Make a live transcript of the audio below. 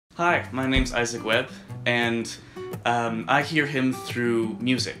Hi, my name's Webb, and I hear him through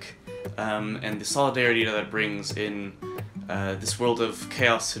music, and the solidarity that it brings in this world of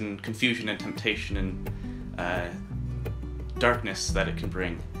chaos and confusion and temptation and darkness that it can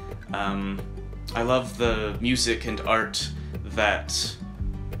bring. I love the music and art that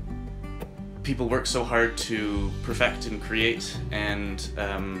people work so hard to perfect and create, and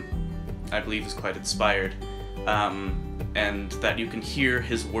I believe is quite inspired. And that you can hear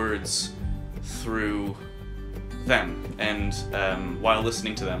his words through them, and while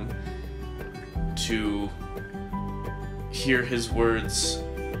listening to them, to hear his words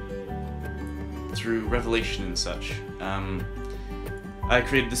through revelation and such. I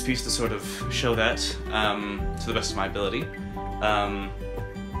created this piece to sort of show that to the best of my ability,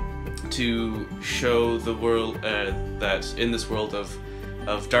 to show the world that in this world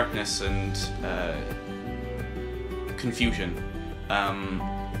of darkness and confusion,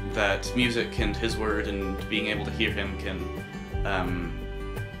 that music and his word and being able to hear him can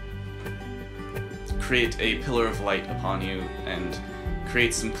create a pillar of light upon you and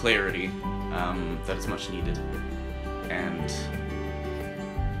create some clarity that is much needed. And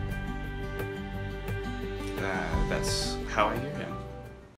that's how I hear him.